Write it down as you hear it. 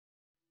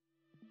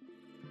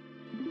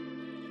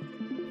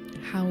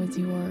how is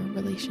your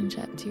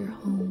relationship to your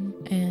home,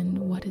 and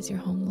what does your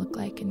home look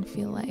like and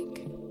feel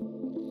like?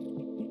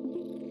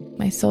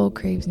 My soul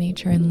craves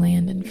nature and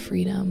land and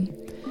freedom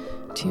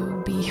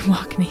to be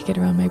walk naked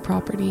around my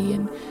property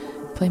and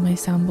play my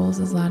sound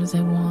bowls as loud as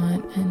I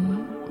want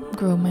and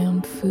grow my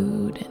own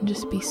food and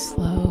just be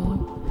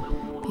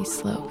slow, be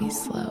slow, be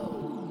slow.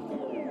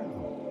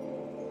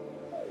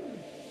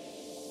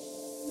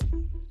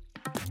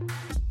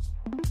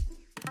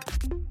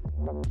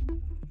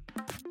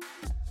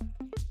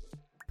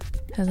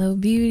 Hello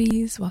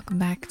beauties, welcome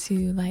back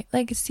to Light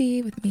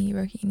Legacy with me,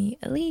 Rohini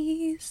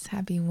Elise.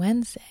 Happy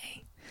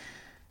Wednesday.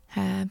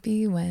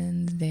 Happy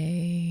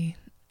Wednesday.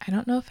 I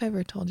don't know if I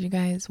ever told you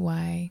guys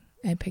why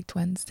I picked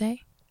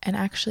Wednesday. And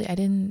actually I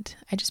didn't.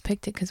 I just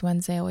picked it because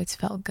Wednesday always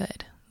felt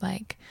good.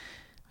 Like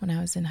when I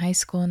was in high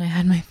school and I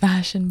had my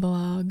fashion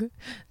blog,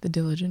 The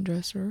Diligent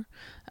Dresser,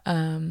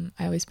 I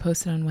always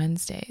posted on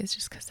Wednesdays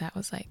just because that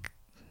was like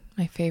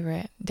my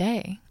favorite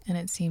day. And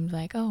it seemed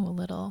like, a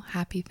little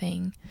happy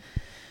thing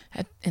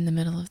in the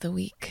middle of the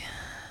week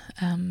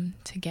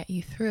to get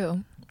you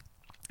through.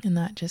 And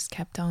that just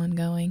kept on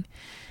going.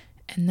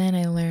 And then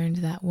I learned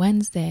that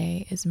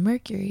Wednesday is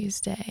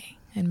Mercury's day,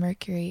 and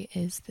Mercury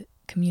is the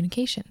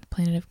communication, the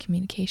planet of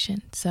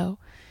communication. So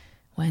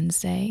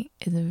Wednesday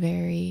is a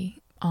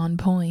very on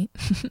point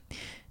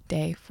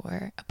day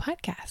for a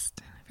podcast,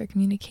 for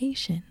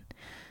communication.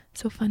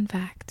 So fun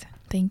fact.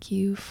 Thank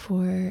you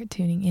for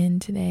tuning in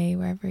today,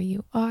 wherever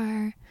you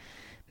are.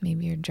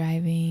 Maybe you're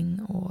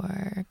driving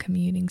or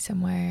commuting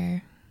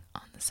somewhere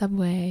on the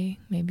subway.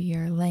 Maybe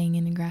you're laying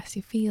in a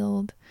grassy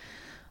field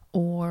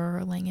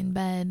or laying in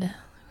bed.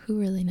 Who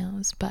really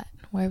knows? But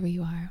wherever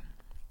you are,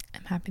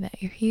 I'm happy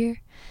that you're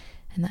here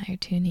and that you're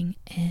tuning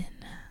in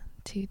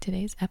to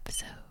today's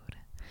episode.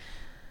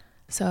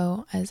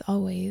 So, as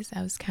always,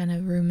 I was kind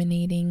of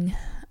ruminating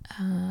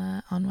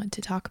on what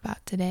to talk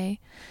about today.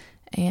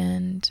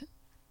 And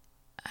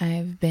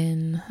I've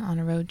been on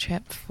a road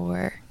trip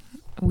for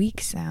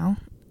weeks now.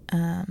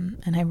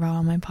 And I brought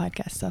all my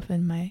podcast stuff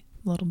in my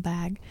little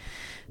bag.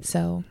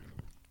 So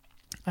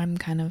I'm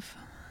kind of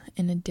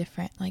in a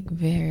different,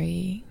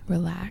 very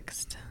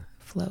relaxed,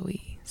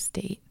 flowy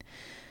state.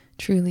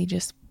 Truly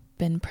just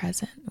been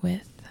present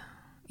with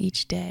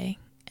each day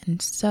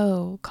and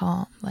so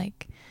calm.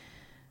 Like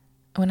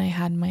when I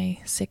had my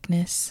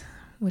sickness,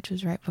 which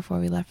was right before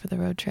we left for the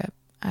road trip,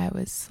 I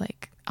was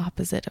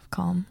opposite of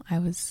calm.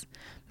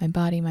 My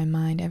body, my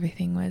mind,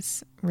 everything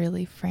was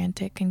really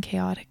frantic and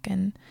chaotic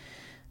and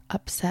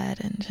upset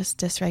and just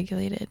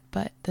dysregulated.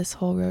 But this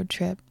whole road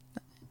trip,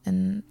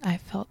 and I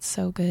felt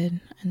so good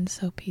and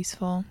so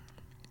peaceful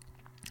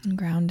and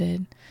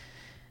grounded,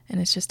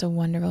 and it's just a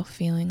wonderful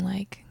feeling.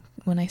 Like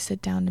when I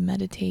sit down to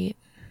meditate,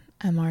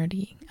 I'm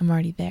already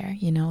there,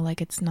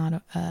 it's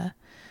not a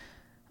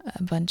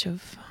bunch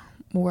of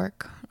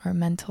work or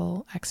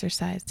mental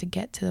exercise to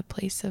get to the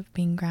place of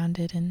being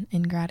grounded and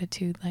in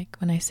gratitude. Like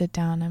when I sit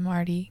down, I'm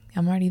already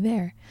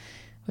there,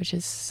 which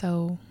is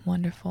so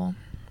wonderful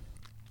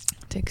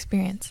to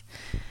experience.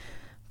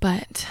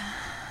 But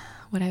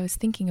what I was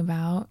thinking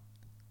about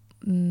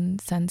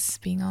since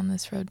being on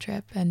this road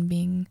trip and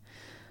being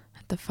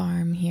at the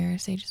farm here,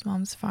 Sage's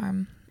mom's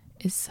farm,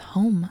 is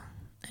home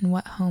and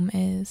what home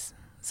is.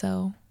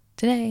 So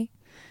today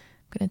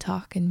I'm going to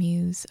talk and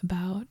muse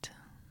about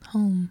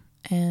home.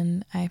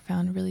 And I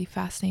found a really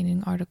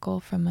fascinating article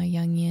from a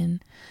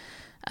Jungian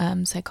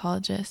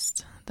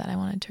psychologist that I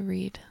wanted to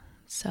read.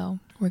 So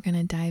we're going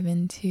to dive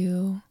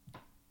into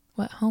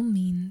what home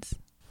means.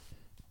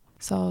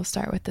 So I'll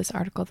start with this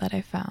article that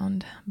I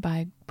found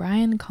by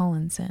Brian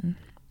Collinson,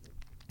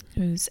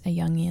 who's a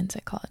Jungian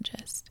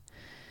psychologist.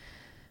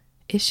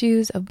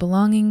 Issues of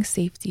belonging,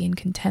 safety, and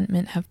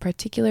contentment have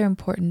particular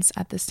importance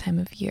at this time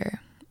of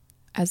year.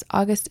 As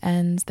August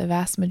ends, the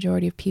vast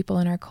majority of people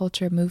in our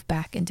culture move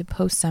back into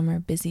post-summer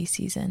busy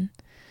season.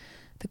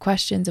 The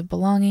questions of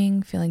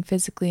belonging, feeling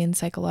physically and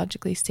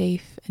psychologically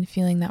safe, and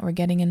feeling that we're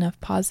getting enough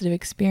positive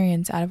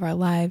experience out of our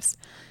lives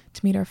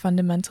to meet our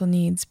fundamental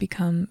needs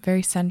become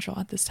very central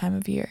at this time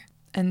of year.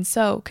 And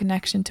so,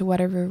 connection to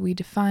whatever we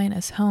define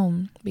as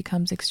home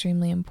becomes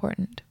extremely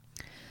important.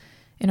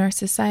 In our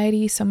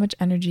society, so much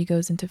energy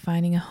goes into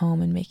finding a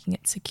home and making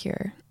it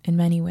secure, in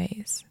many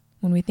ways.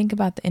 When we think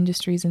about the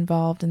industries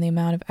involved and the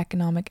amount of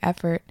economic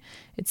effort,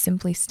 it's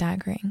simply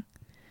staggering.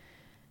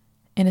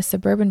 In a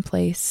suburban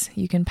place,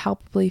 you can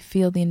palpably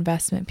feel the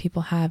investment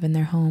people have in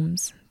their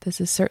homes.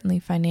 This is certainly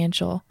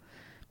financial,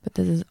 but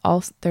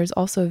there's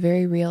also a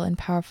very real and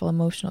powerful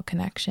emotional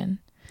connection.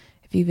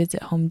 If you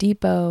visit Home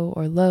Depot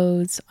or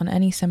Lowe's on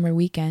any summer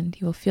weekend,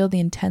 you will feel the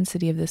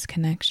intensity of this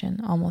connection,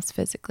 almost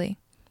physically.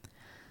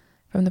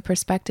 From the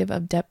perspective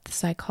of depth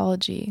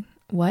psychology,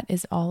 what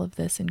is all of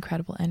this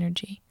incredible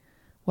energy?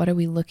 What are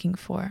we looking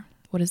for?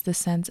 What is the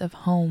sense of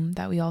home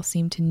that we all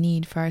seem to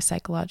need for our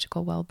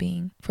psychological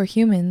well-being? For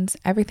humans,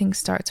 everything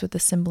starts with the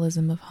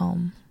symbolism of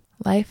home.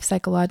 Life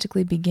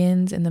psychologically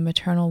begins in the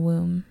maternal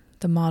womb,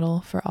 the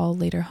model for all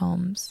later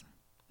homes.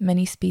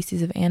 Many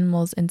species of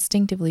animals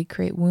instinctively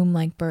create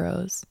womb-like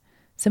burrows.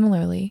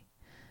 Similarly,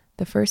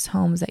 The first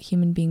homes that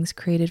human beings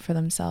created for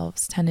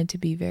themselves tended to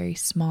be very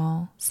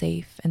small,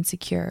 safe, and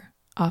secure,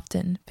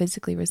 often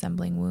physically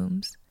resembling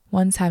wombs.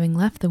 Once having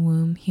left the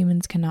womb,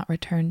 humans cannot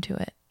return to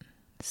it.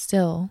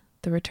 Still,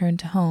 the return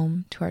to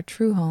home, to our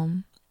true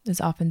home, is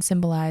often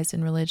symbolized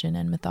in religion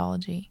and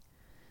mythology.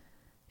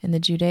 In the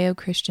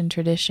Judeo-Christian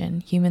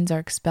tradition, humans are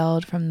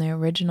expelled from the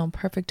original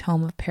perfect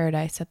home of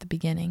paradise at the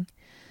beginning,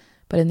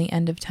 but in the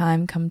end of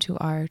time come to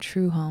our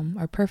true home,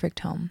 our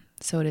perfect home,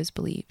 so it is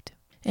believed.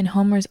 In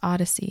Homer's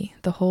Odyssey,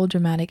 the whole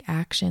dramatic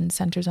action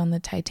centers on the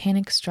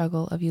titanic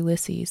struggle of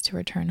Ulysses to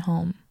return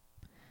home.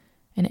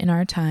 And in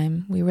our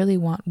time, we really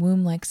want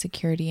womb-like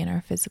security in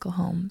our physical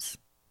homes.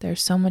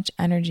 There's so much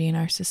energy in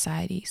our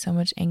society, so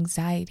much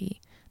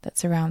anxiety that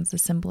surrounds the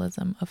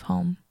symbolism of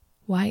home.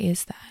 Why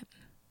is that?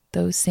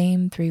 Those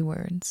same 3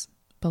 words: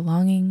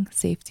 belonging,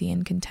 safety,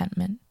 and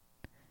contentment.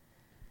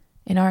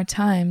 In our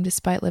time,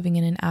 despite living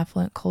in an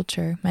affluent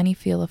culture, many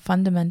feel a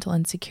fundamental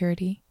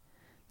insecurity.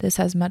 This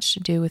has much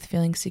to do with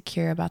feeling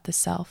secure about the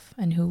self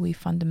and who we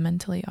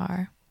fundamentally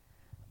are.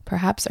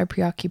 Perhaps our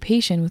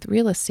preoccupation with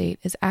real estate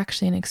is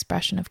actually an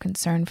expression of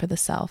concern for the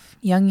self.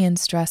 Jungian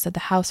stress that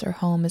the house or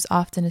home is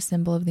often a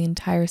symbol of the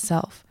entire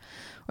self,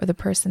 or the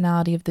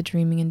personality of the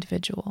dreaming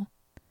individual.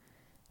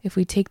 If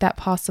we take that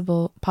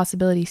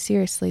possibility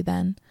seriously,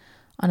 then,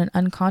 on an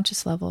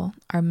unconscious level,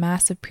 our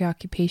massive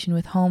preoccupation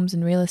with homes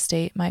and real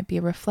estate might be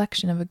a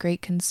reflection of a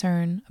great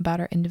concern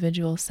about our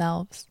individual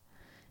selves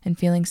and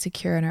feeling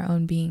secure in our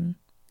own being.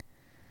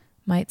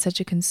 Might such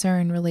a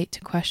concern relate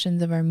to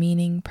questions of our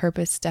meaning,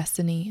 purpose,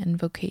 destiny, and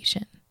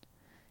vocation?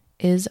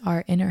 Is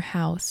our inner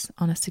house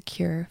on a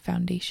secure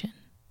foundation?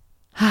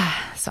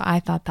 So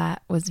I thought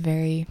that was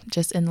very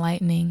just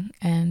enlightening,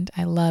 and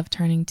I love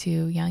turning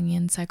to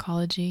Jungian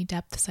psychology,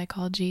 depth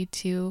psychology,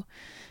 to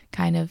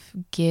kind of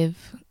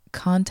give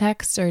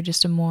context or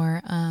just a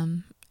more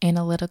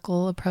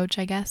analytical approach,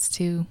 I guess,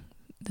 to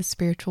the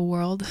spiritual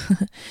world,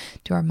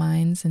 to our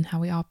minds and how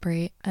we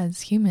operate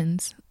as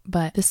humans.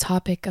 But this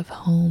topic of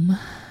home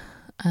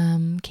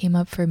came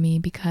up for me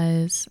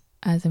because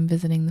as I'm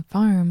visiting the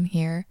farm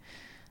here,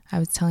 I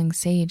was telling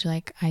Sage,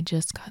 like, I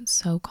just got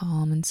so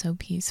calm and so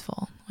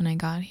peaceful when I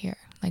got here.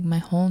 Like, my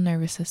whole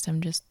nervous system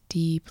just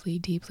deeply,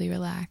 deeply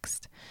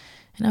relaxed.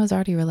 And I was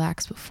already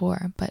relaxed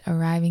before, but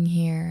arriving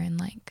here and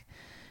like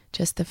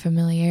just the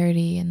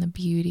familiarity and the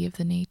beauty of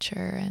the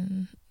nature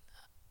and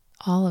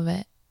all of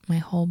it, my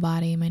whole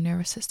body, my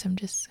nervous system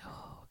just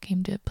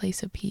came to a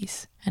place of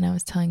peace. And I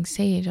was telling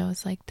Sage, I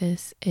was like,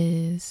 this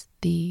is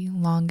the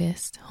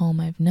longest home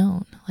I've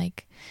known.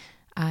 Like,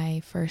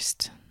 I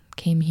first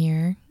came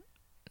here,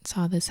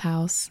 saw this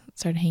house,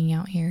 started hanging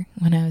out here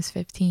when I was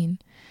 15,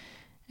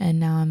 and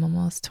now I'm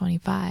almost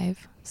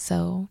 25,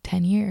 so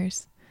 10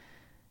 years.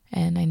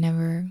 And I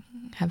never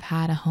have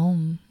had a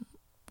home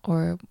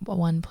or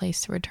one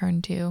place to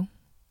return to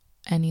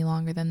any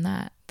longer than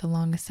that. The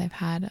longest I've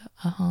had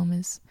a home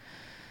is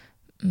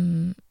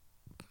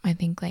I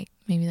think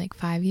maybe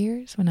 5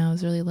 years when I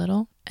was really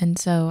little. And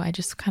so I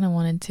just kind of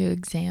wanted to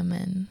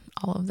examine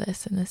all of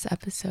this in this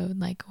episode,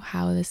 like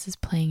how this is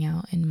playing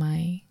out in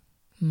my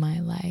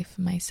life,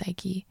 my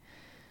psyche.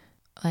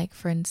 Like,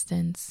 for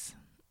instance,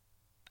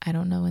 I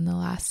don't know when the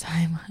last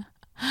time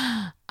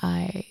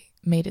I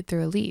made it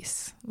through a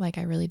lease. Like,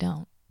 I really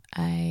don't.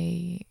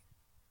 I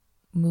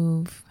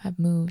have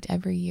moved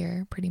every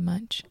year pretty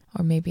much,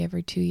 or maybe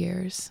every 2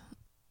 years.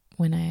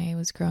 When I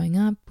was growing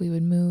up, we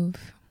would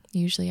move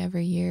usually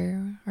every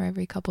year or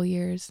every couple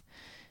years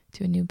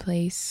to a new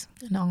place,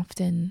 and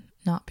often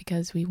not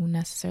because we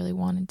necessarily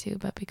wanted to,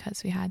 but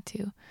because we had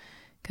to,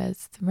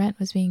 because the rent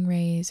was being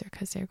raised, or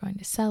because they were going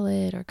to sell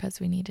it, or because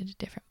we needed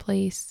a different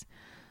place.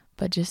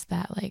 But just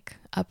that like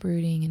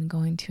uprooting and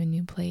going to a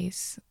new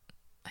place,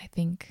 I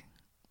think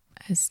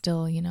is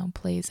still,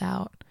 plays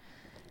out,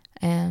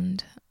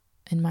 and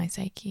in my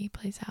psyche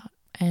plays out.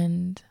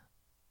 And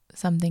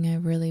something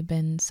I've really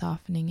been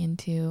softening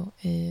into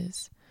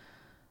is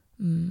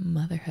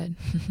motherhood.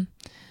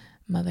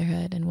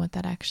 Motherhood and what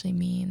that actually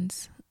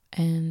means,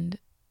 and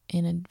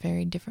in a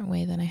very different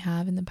way than I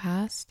have in the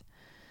past.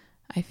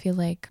 I feel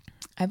like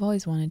I've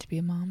always wanted to be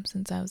a mom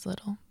since I was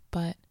little,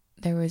 but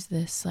there was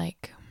this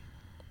like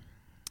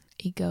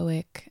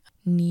egoic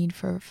need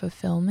for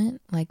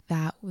fulfillment, like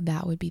that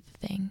would be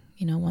the thing,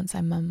 once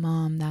I'm a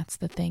mom, that's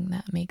the thing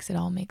that makes it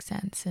all make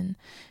sense, and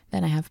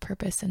then I have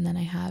purpose, and then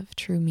I have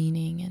true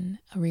meaning and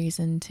a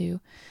reason to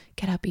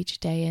get up each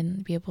day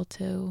and be able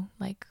to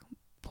like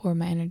pour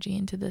my energy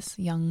into this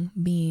young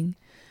being.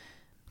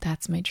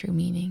 That's my true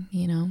meaning,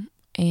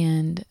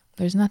 and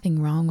there's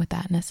nothing wrong with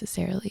that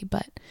necessarily,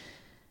 but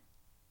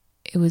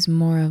it was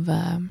more of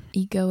a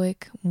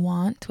egoic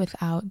want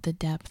without the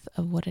depth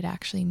of what it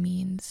actually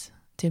means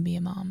to be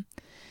a mom.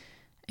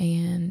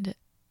 And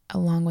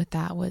along with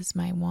that was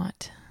my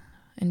want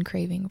and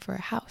craving for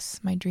a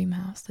house, my dream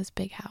house, this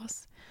big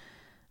house.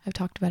 I've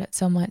talked about it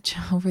so much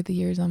over the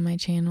years on my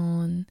channel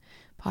and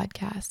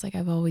podcast. Like,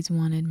 I've always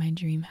wanted my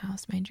dream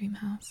house.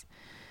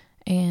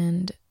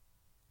 And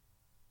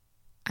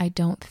I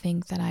don't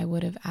think that I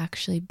would have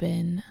actually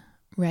been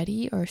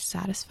ready or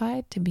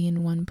satisfied to be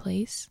in one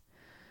place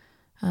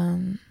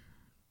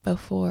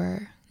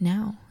before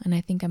now. And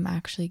I think I'm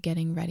actually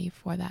getting ready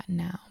for that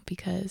now,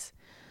 because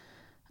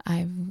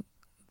I've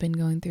been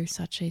going through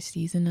such a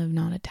season of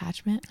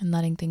non-attachment and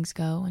letting things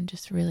go, and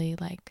just really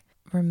like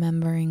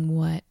remembering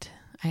what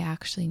I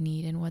actually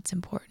need and what's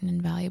important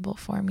and valuable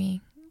for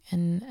me,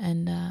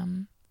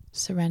 and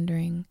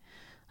surrendering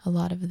a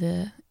lot of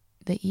the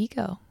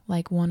ego,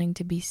 like wanting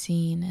to be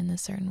seen in a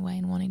certain way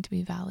and wanting to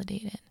be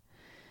validated.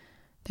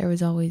 There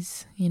was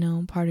always,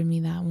 part of me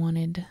that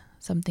wanted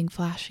something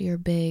flashy or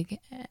big,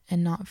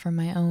 and not for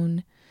my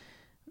own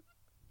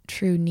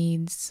true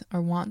needs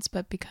or wants,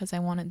 but because I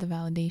wanted the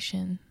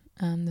validation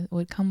that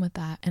would come with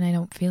that. And I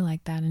don't feel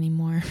like that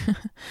anymore.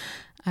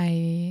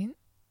 I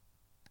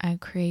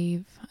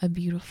crave a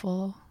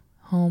beautiful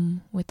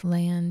home with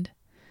land.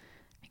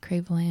 I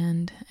crave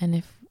land,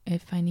 and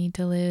if I need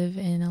to live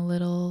in a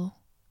little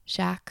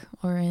shack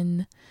or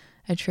in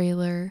a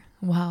trailer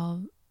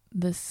while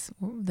this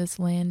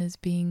land is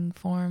being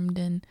formed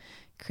and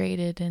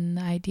created and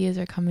the ideas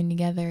are coming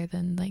together,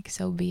 then like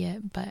so be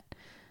it. But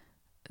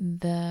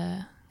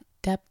the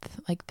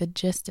depth, like the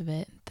gist of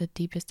it, the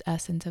deepest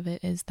essence of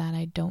it, is that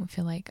I don't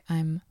feel like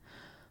I'm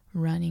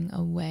running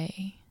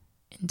away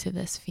into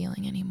this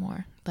feeling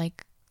anymore.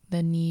 Like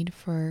the need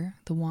for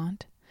the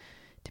want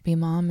to be a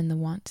mom and the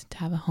want to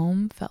have a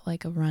home felt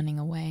like a running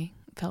away.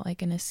 It felt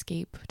like an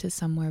escape to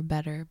somewhere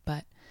better,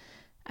 but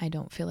I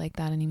don't feel like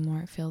that anymore.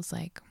 It feels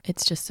like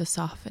it's just a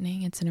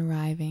softening. It's an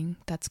arriving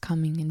that's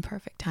coming in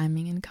perfect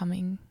timing and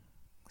coming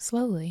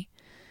slowly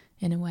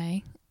in a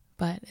way.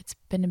 But it's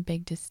been a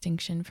big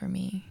distinction for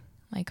me.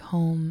 Like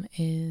home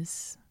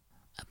is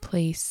a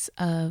place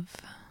of,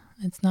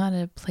 it's not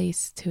a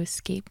place to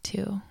escape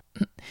to,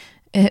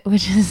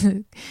 which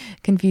is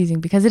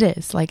confusing because it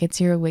is. Like it's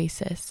your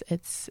oasis.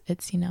 It's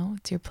it's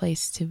your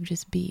place to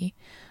just be.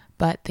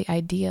 But the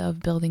idea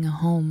of building a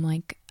home,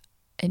 like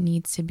it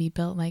needs to be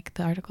built, like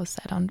the article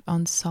said,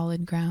 on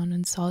solid ground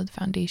and solid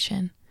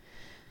foundation.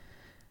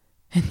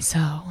 And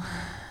so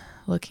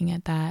looking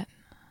at that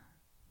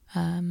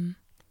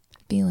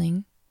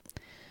feeling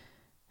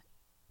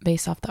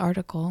based off the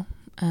article,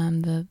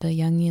 the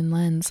Jungian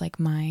lens, like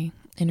my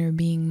inner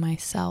being,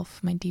 myself,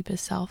 my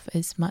deepest self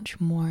is much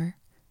more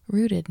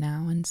rooted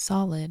now and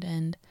solid.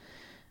 And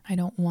I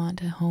don't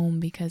want a home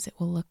because it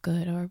will look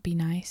good or be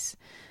nice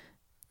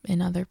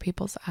in other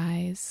people's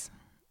eyes.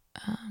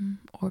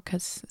 Or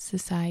because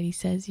society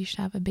says you should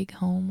have a big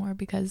home, or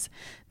because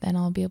then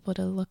I'll be able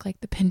to look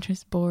like the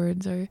Pinterest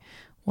boards or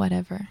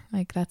whatever.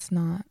 Like that's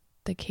not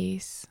the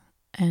case.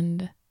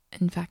 And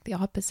in fact, the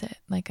opposite.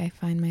 Like I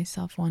find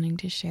myself wanting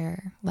to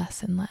share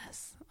less and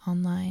less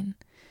online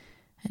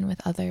and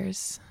with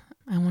others.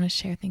 I want to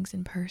share things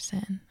in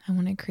person. I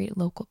want to create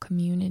local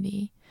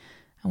community.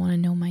 I want to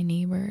know my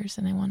neighbors,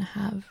 and I want to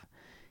have,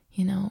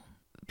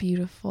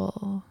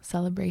 beautiful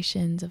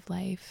celebrations of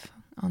life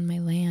on my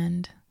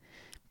land,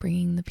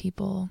 bringing the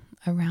people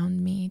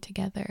around me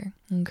together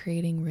and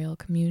creating real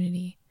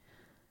community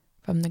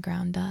from the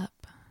ground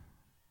up.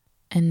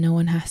 And no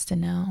one has to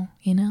know,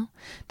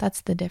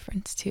 That's the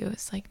difference too.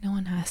 It's like no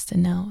one has to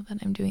know that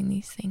I'm doing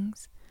these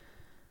things.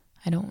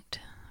 I don't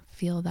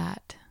feel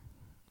that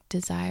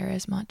desire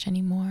as much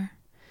anymore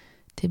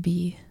to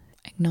be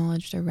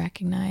acknowledged or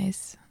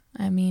recognized.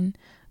 I mean,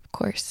 of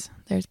course,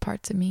 there's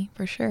parts of me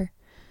for sure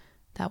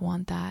that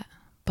want that,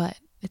 but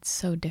it's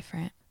so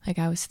different. Like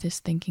I was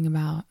just thinking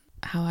about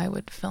how I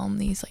would film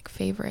these like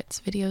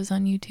favorites videos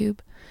on YouTube.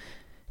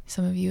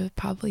 Some of you have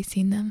probably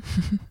seen them.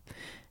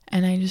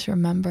 And I just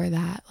remember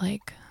that,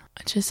 like,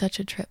 it's just such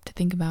a trip to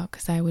think about,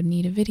 because I would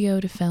need a video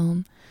to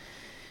film.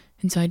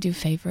 And so I do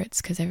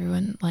favorites because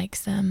everyone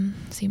likes them,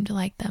 seem to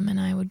like them. And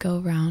I would go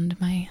around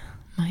my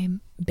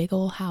big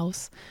old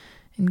house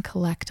and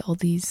collect all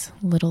these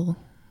little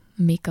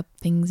makeup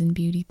things and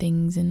beauty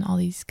things and all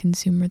these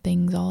consumer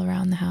things all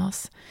around the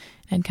house.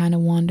 And kind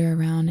of wander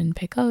around and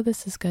pick, oh,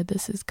 this is good.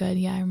 This is good.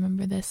 Yeah, I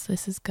remember this.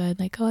 This is good.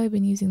 Like, oh, I've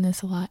been using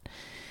this a lot.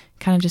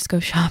 Kind of just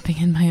go shopping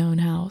in my own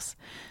house.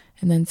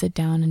 And then sit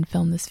down and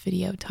film this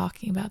video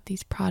talking about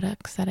these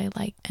products that I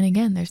like. And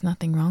again, there's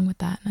nothing wrong with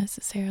that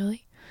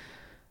necessarily.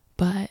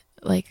 But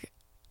like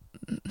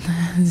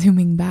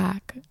zooming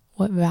back,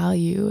 what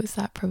value is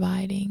that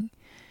providing?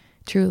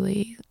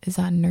 Truly, is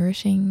that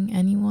nourishing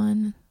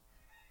anyone?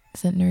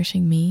 Is it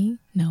nourishing me?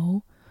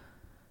 No.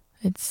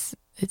 It's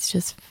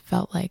just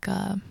felt like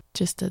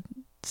just a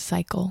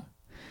cycle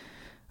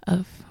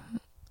of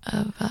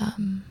I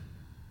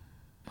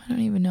don't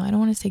even know. I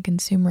don't want to say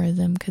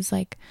consumerism, because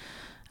like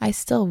I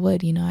still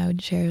would, I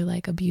would share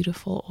like a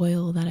beautiful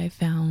oil that I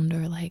found,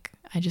 or like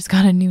I just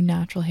got a new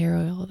natural hair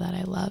oil that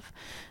I love.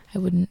 I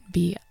wouldn't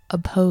be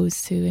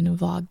opposed to in a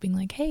vlog being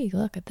like, hey,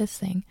 look at this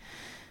thing.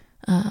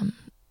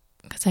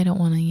 Because I don't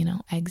want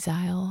to,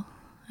 exile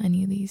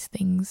any of these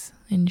things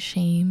in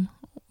shame,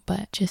 but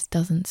it just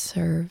doesn't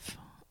serve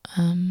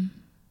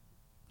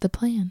the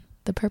plan,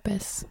 the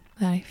purpose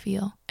that I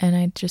feel. And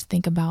I just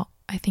think about,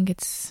 I think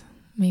it's,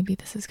 maybe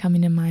this is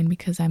coming to mind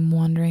because I'm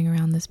wandering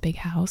around this big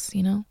house,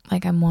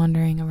 like I'm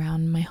wandering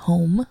around my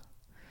home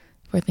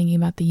we're thinking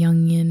about the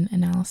Jungian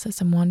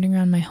analysis, I'm wandering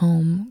around my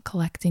home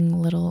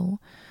collecting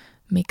little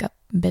makeup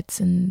bits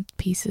and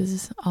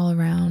pieces all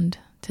around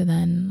to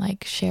then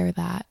like share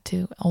that,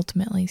 to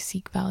ultimately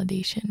seek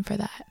validation for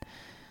that.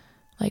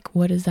 Like,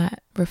 what does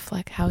that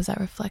reflect? How is that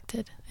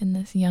reflected in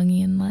this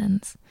Jungian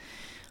lens?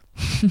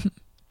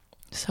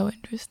 So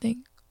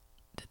interesting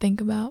to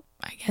think about.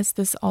 I guess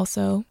this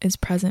also is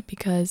present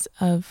because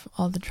of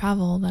all the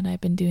travel that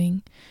I've been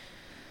doing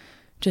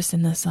just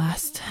in this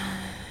last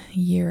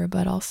year,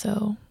 but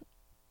also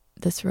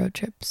this road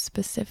trip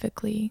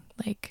specifically.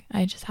 Like,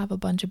 I just have a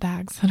bunch of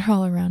bags that are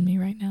all around me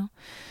right now.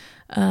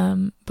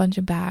 Bunch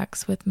of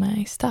bags with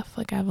my stuff.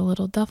 Like, I have a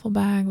little duffel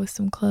bag with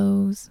some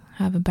clothes,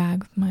 I have a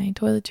bag with my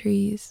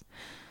toiletries,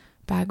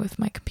 bag with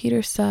my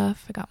computer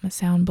stuff, I got my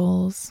sound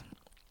bowls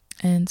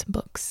and some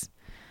books.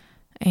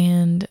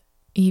 And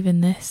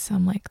even this,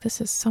 I'm like,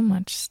 this is so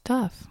much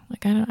stuff.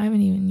 Like, I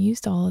haven't even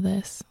used all of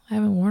this. I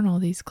haven't worn all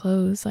these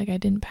clothes. Like, I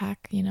didn't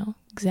pack,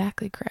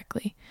 exactly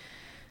correctly.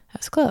 I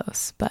was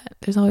close, but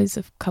there's always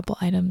a couple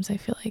items I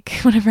feel like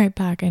whenever I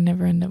pack, I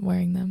never end up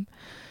wearing them.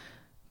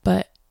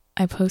 But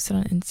I posted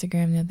on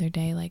Instagram the other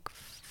day, like,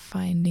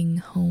 finding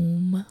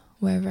home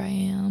wherever I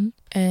am.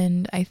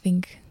 And I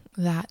think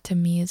that to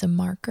me is a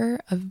marker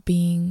of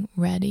being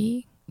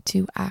ready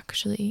to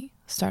actually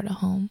start a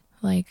home.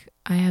 Like,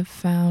 I have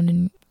found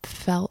and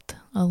felt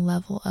a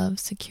level of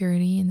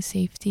security and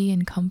safety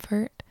and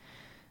comfort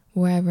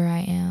wherever I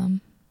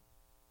am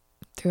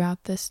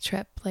throughout this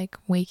trip. Like,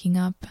 waking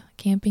up,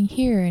 camping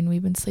here, and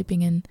we've been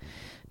sleeping in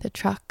the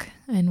truck,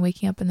 and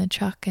waking up in the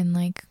truck and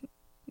like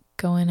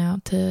going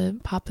out to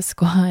Papa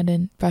Squad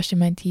and brushing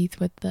my teeth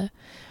with the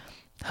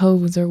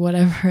hose or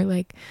whatever,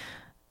 like,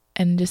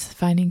 and just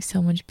finding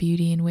so much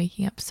beauty and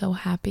waking up so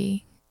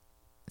happy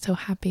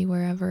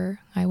wherever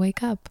I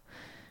wake up.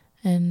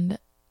 And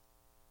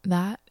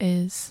that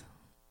is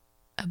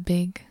a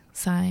big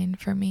sign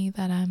for me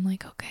that I'm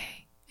like,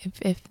 okay,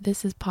 if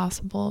this is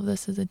possible, if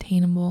this is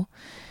attainable,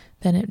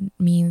 then it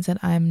means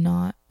that I'm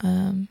not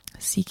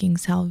seeking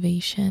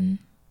salvation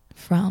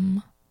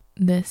from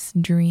this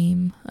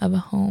dream of a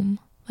home.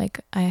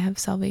 Like, I have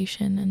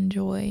salvation and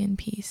joy and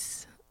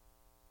peace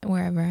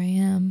wherever I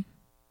am.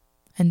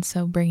 And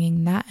so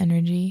bringing that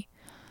energy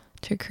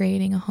to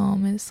creating a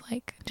home is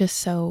like just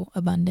so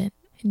abundant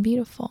and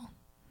beautiful.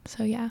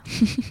 So yeah,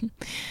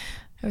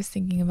 I was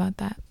thinking about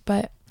that.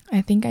 But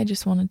I think I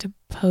just wanted to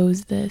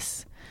pose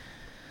this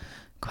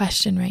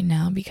question right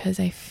now because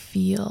I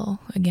feel,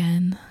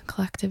 again,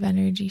 collective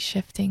energy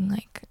shifting.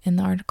 Like, in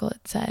the article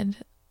it said,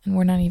 and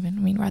we're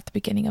at the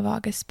beginning of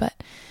August,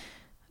 but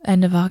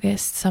end of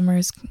August,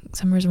 summer's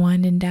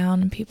winding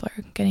down and people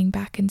are getting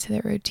back into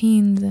their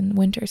routines, and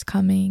winter's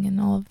coming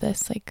and all of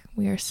this. Like,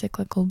 we are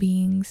cyclical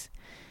beings,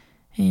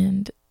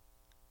 and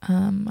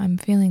I'm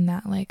feeling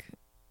that, like,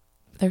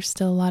 there's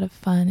still a lot of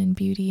fun and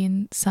beauty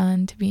and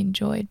sun to be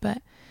enjoyed,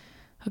 but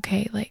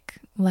okay, like,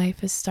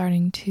 life is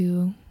starting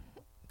to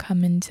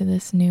come into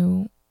this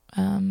new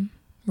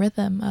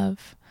rhythm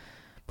of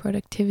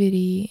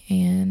productivity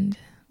and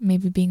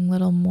maybe being a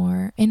little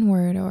more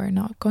inward, or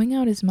not going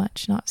out as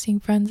much, not seeing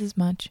friends as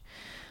much.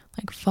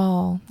 Like,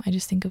 fall, I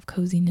just think of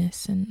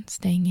coziness and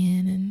staying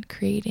in and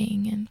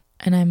creating,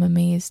 and I'm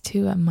amazed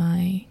too at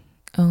my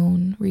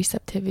own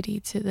receptivity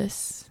to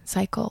this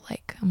cycle.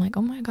 Like, I'm like,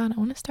 oh my god, I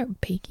want to start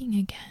baking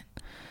again.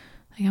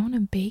 Like, I want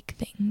to bake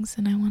things,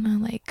 and I want to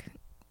like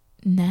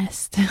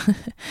nest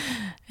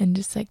and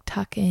just like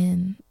tuck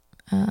in.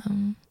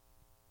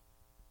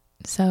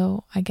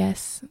 So I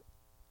guess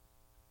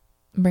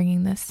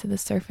bringing this to the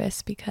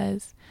surface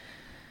because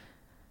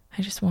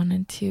I just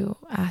wanted to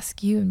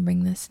ask you and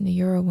bring this into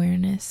your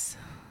awareness,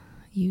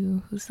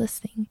 you who's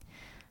listening.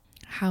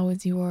 How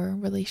is your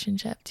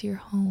relationship to your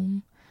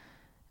home?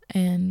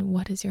 And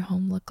what does your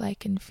home look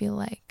like and feel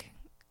like?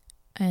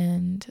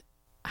 And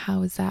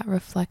how is that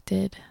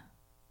reflected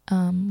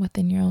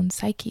within your own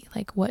psyche?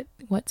 Like, what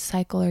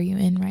cycle are you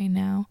in right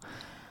now?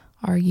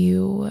 Are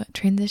you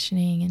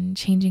transitioning and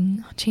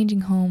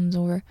changing homes?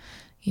 Or,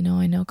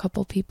 I know a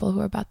couple people who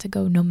are about to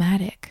go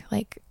nomadic.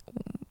 Like,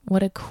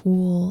 what a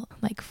cool,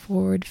 like,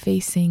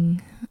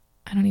 forward-facing,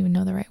 I don't even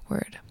know the right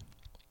word.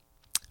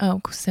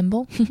 Oh,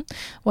 symbol?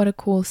 What a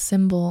cool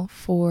symbol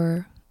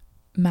for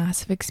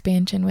massive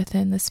expansion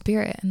within the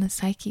spirit and the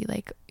psyche.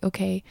 Like,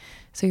 okay,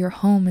 so your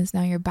home is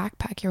now your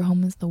backpack. Your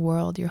home is the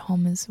world. Your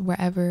home is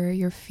wherever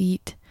your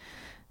feet,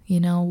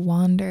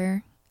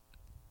 wander.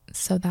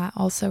 So that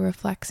also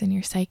reflects in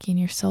your psyche and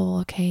your soul.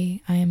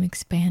 Okay, I am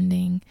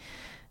expanding.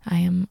 I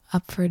am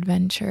up for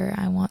adventure.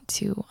 I want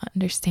to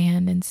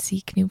understand and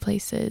seek new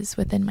places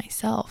within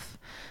myself,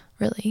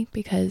 really,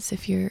 because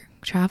if you're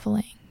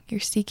traveling,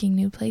 you're seeking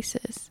new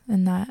places,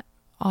 and that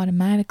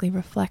automatically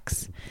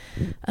reflects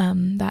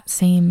that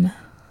same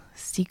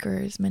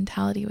seeker's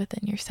mentality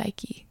within your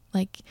psyche.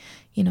 Like,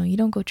 you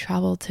don't go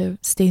travel to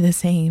stay the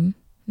same.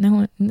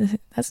 No,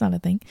 that's not a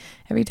thing.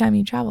 Every time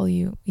you travel,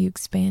 you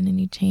expand and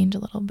you change a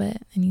little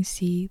bit, and you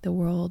see the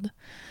world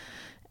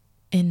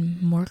in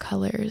more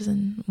colors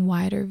and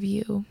wider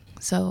view.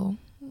 So,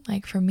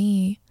 like, for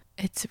me,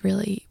 it's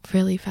really,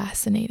 really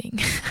fascinating.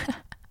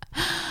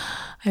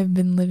 I've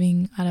been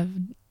living out of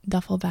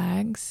duffel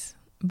bags,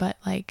 but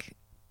like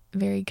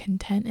very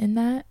content in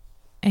that.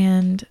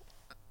 And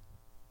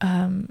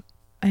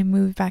I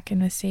moved back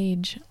in with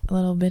Sage a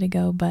little bit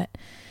ago, but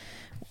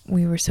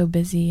we were so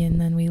busy and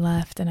then we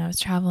left and I was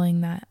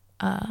traveling that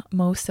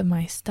most of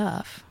my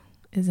stuff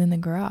is in the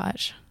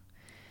garage.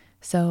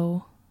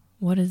 So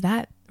what does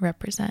that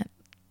represent?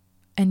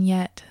 And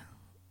yet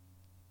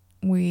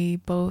we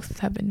both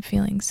have been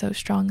feeling so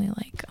strongly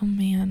like, oh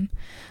man,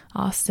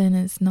 Austin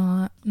is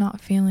not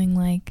feeling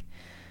like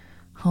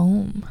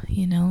home,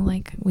 you know,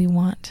 like we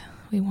want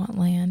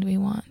land, we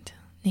want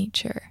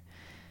nature.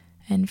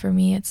 And for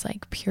me, it's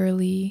like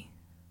purely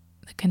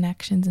the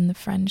connections and the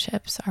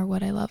friendships are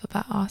what I love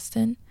about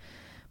Austin.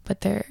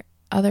 But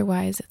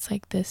otherwise, it's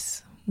like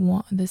this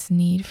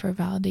need for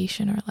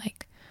validation or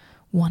like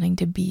wanting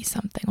to be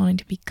something, wanting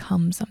to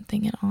become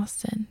something in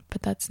Austin.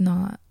 But that's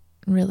not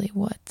really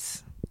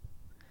what's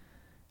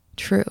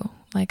true.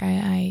 Like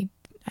I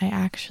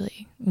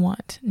actually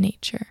want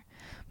nature.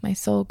 My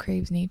soul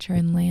craves nature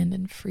and land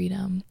and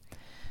freedom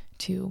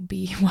to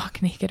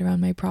walk naked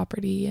around my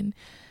property and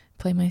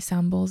play my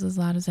sound bowls as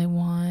loud as I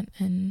want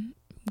and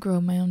grow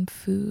my own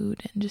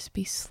food and just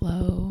be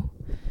slow.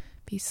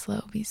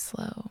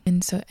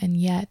 And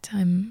yet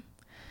I'm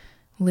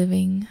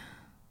living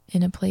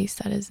in a place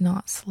that is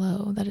not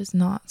slow, that is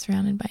not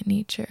surrounded by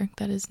nature,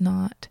 that is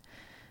not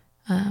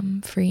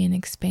free and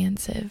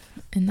expansive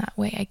in that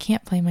way. I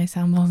can't play my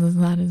sound bowls as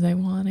loud as I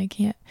want. I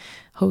can't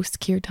host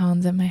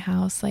kirtans at my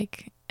house.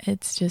 Like,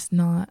 it's just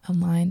not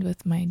aligned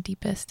with my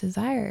deepest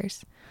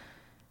desires.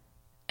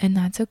 And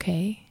that's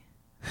okay.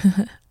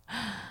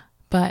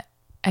 But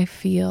I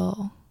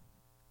feel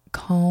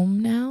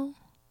calm now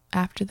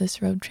after this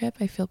road trip.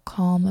 I feel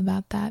calm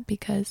about that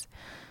because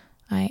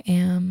I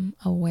am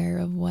aware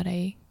of what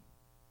I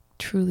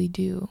truly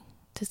do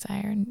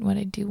desire and what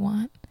I do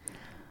want.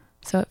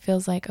 So it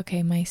feels like,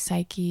 okay, my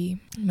psyche,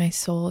 my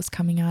soul is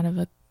coming out of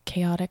a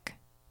chaotic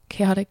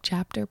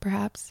chapter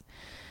perhaps,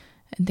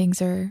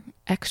 and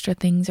extra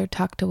things are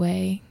tucked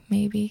away,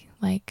 maybe,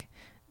 like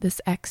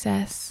this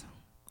excess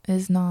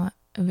is not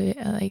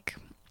like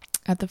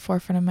at the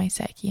forefront of my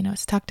psyche, you know,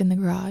 it's tucked in the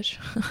garage.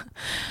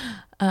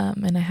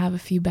 And I have a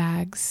few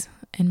bags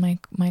and my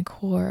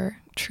core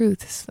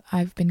truths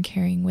I've been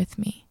carrying with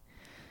me.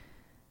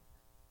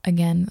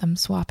 Again, I'm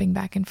swapping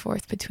back and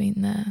forth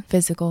between the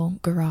physical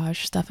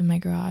garage, stuff in my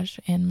garage,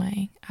 and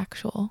my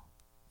actual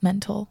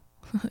mental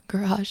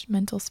garage,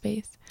 mental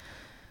space.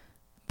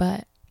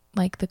 But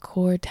like the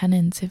core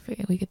tenets, if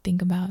we could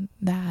think about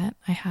that,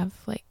 I have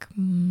like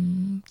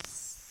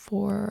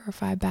 4 or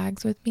 5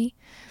 bags with me.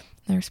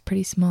 They're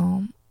pretty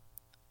small,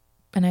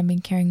 and I've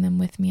been carrying them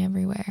with me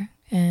everywhere.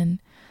 And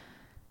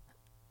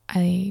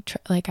I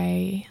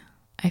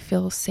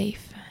feel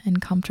safe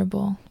and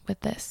comfortable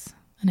with this,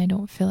 and I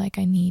don't feel like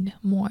I need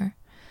more.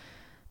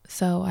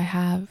 So I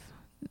have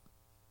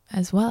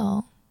as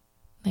well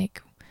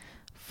like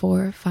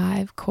 4 or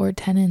 5 core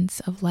tenets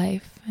of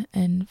life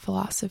and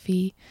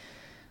philosophy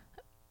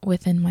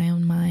within my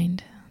own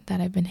mind that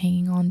I've been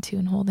hanging on to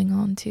and holding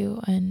on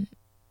to and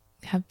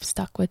have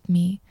stuck with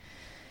me.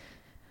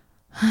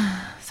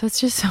 So it's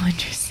just so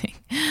interesting.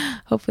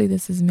 Hopefully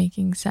this is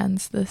making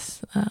sense,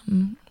 this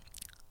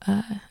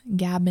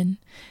gabbing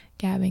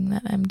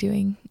that I'm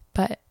doing.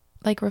 But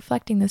like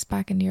reflecting this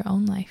back into your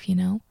own life, you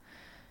know,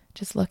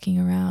 just looking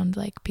around,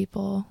 like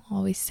people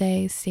always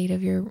say, state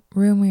of your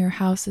room or your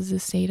house is the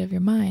state of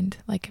your mind.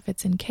 Like if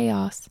it's in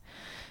chaos,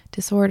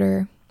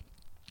 disorder,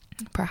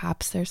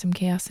 perhaps there's some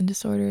chaos and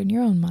disorder in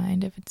your own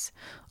mind. If it's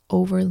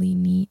overly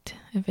neat,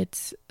 if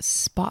it's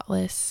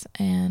spotless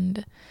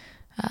and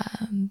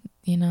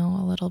you know,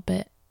 a little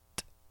bit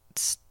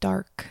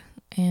stark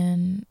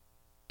and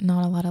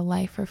not a lot of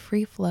life or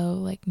free flow,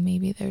 like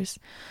maybe there's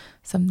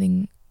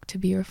something to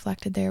be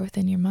reflected there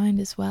within your mind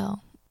as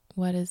well.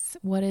 What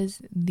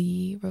is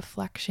the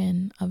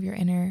reflection of your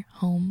inner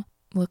home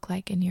look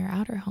like in your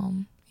outer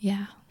home?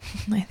 Yeah,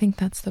 I think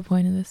that's the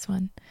point of this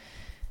one.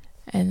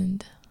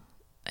 And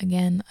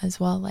again, as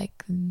well,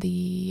 like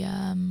the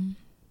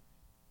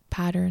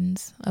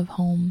patterns of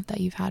home that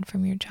you've had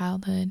from your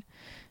childhood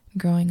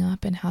growing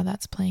up and how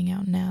that's playing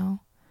out now.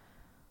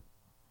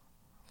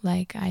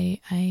 Like I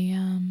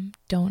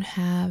don't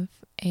have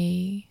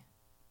a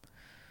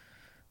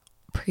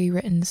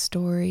pre-written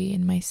story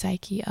in my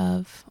psyche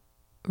of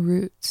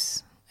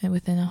roots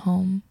within a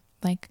home.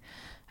 Like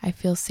I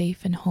feel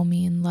safe and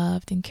homey and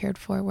loved and cared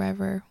for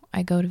wherever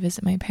I go to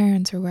visit my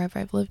parents or wherever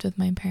I've lived with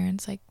my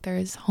parents. Like there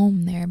is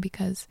home there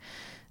because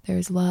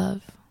there's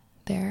love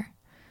there.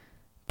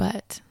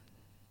 But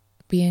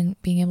being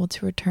able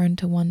to return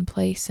to one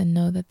place and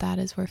know that that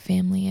is where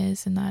family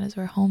is and that is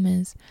where home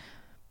is,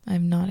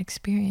 I've not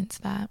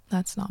experienced that.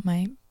 That's not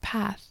my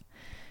path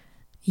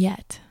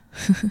yet.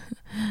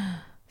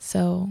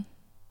 So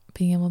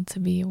being able to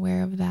be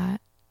aware of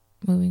that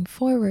moving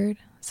forward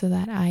so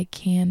that I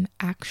can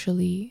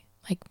actually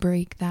like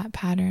break that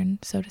pattern,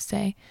 so to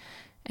say,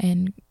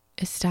 and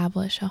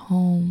establish a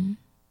home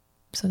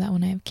so that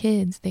when I have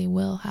kids, they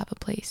will have a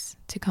place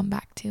to come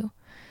back to.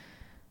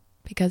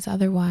 Because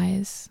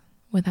otherwise,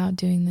 without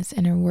doing this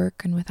inner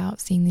work and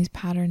without seeing these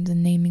patterns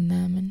and naming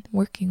them and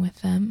working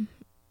with them,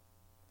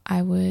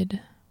 I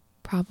would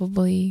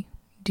probably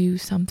do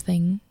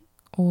something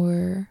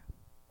or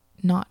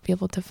not be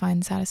able to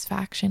find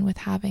satisfaction with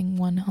having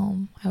one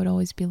home. I would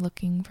always be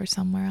looking for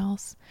somewhere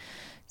else,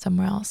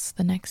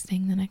 the next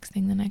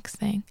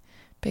thing,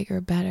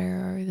 bigger,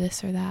 better, or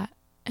this or that.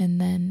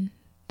 And then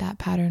that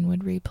pattern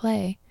would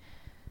replay,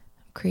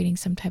 creating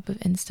some type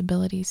of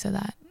instability so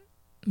that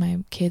my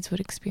kids would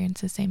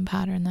experience the same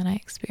pattern that I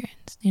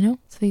experienced,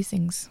 So these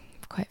things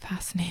are quite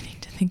fascinating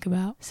to think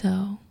about.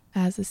 So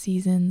as the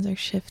seasons are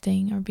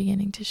shifting or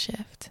beginning to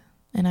shift,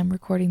 and I'm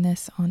recording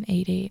this on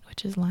 8/8,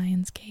 which is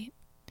Lionsgate,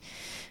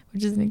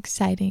 which is an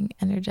exciting,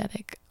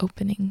 energetic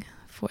opening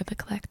for the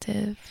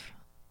collective.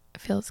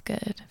 It feels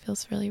good. It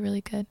feels really,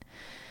 really good.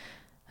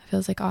 It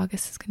feels like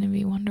August is going to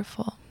be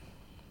wonderful,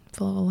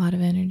 full of a lot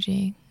of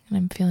energy, and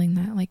I'm feeling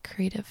that like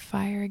creative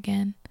fire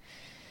again.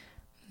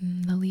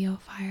 The Leo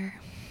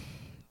fire.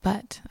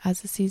 But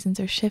as the seasons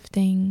are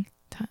shifting,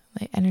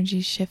 like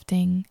energy's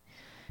shifting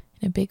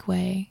in a big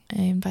way,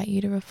 I invite you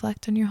to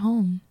reflect on your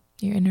home,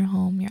 your inner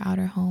home, your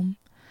outer home.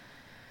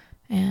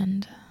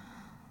 And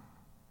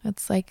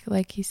it's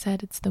like he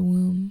said, it's the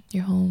womb.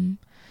 Your home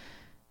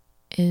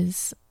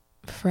is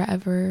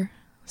forever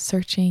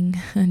searching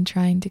and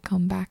trying to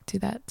come back to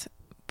that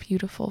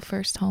beautiful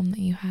first home that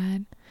you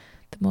had,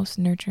 the most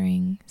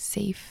nurturing,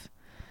 safe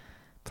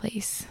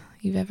place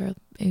you've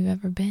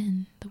ever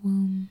been, the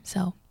womb.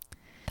 So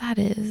that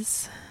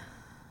is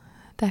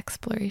the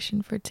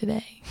exploration for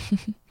today.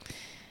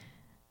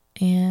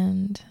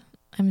 And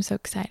I'm so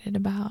excited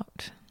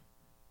about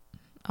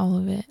all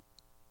of it.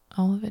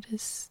 All of it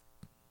is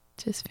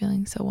just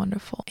feeling so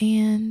wonderful.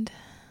 And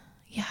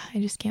yeah, I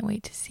just can't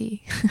wait to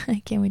see.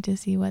 I can't wait to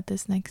see what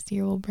this next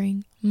year will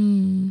bring.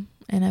 And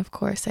of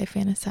course, I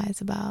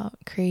fantasize about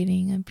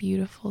creating a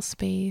beautiful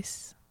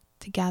space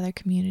to gather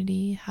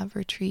community, have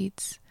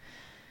retreats.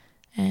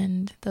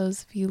 And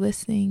those of you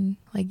listening,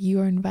 like, you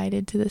are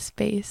invited to this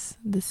space.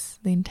 The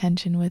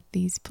intention with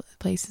these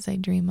places I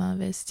dream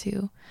of is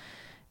to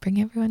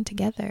bring everyone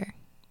together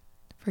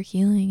for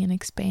healing and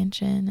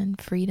expansion and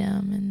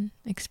freedom and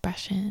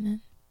expression.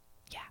 And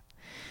yeah.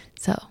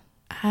 So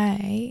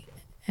I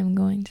am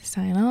going to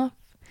sign off.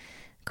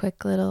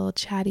 Quick little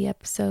chatty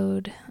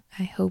episode.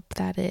 I hope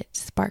that it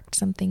sparked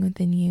something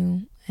within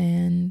you.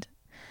 And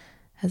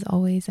as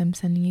always, I'm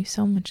sending you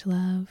so much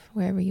love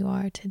wherever you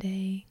are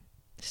today.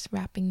 Just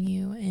wrapping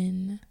you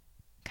in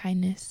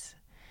kindness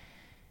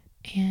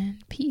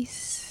and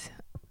peace.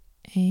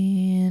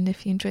 And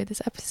if you enjoyed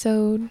this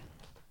episode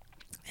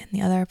and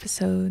the other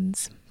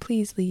episodes,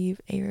 please leave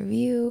a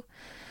review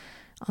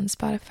on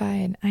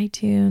Spotify and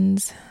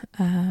iTunes.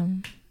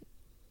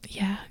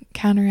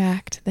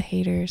 Counteract the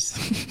haters.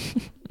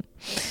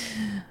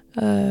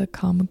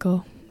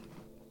 Comical.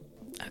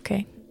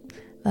 Okay.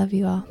 Love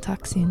you all.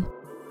 Talk soon.